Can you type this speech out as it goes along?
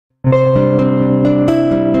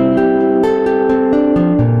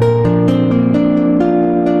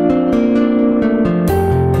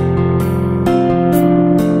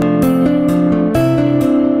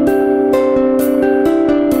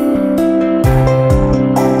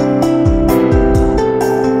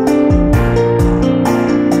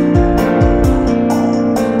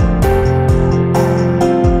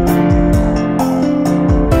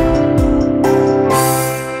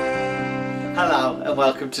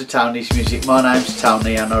to Tony's Music. My name's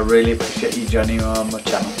Tony and I really appreciate you joining me on my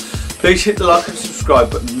channel. Please hit the like and subscribe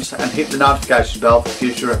buttons and hit the notification bell for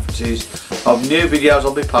future references of new videos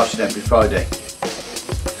I'll be posting every Friday.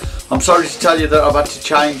 I'm sorry to tell you that I've had to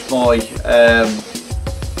change my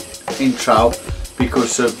intro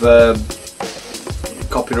because of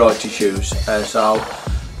copyright issues. So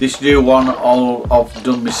this new one I've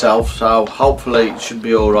done myself, so hopefully it should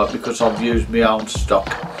be alright because I've used my own stock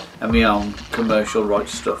and my own commercial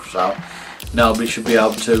rights stuff, so nobody should be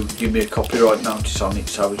able to give me a copyright notice on it,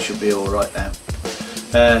 so it should be alright now.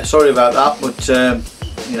 Sorry about that, but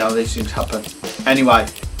you know, these things happen. Anyway,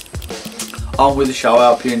 on with the show.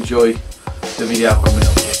 I hope you enjoy the video coming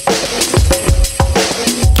up.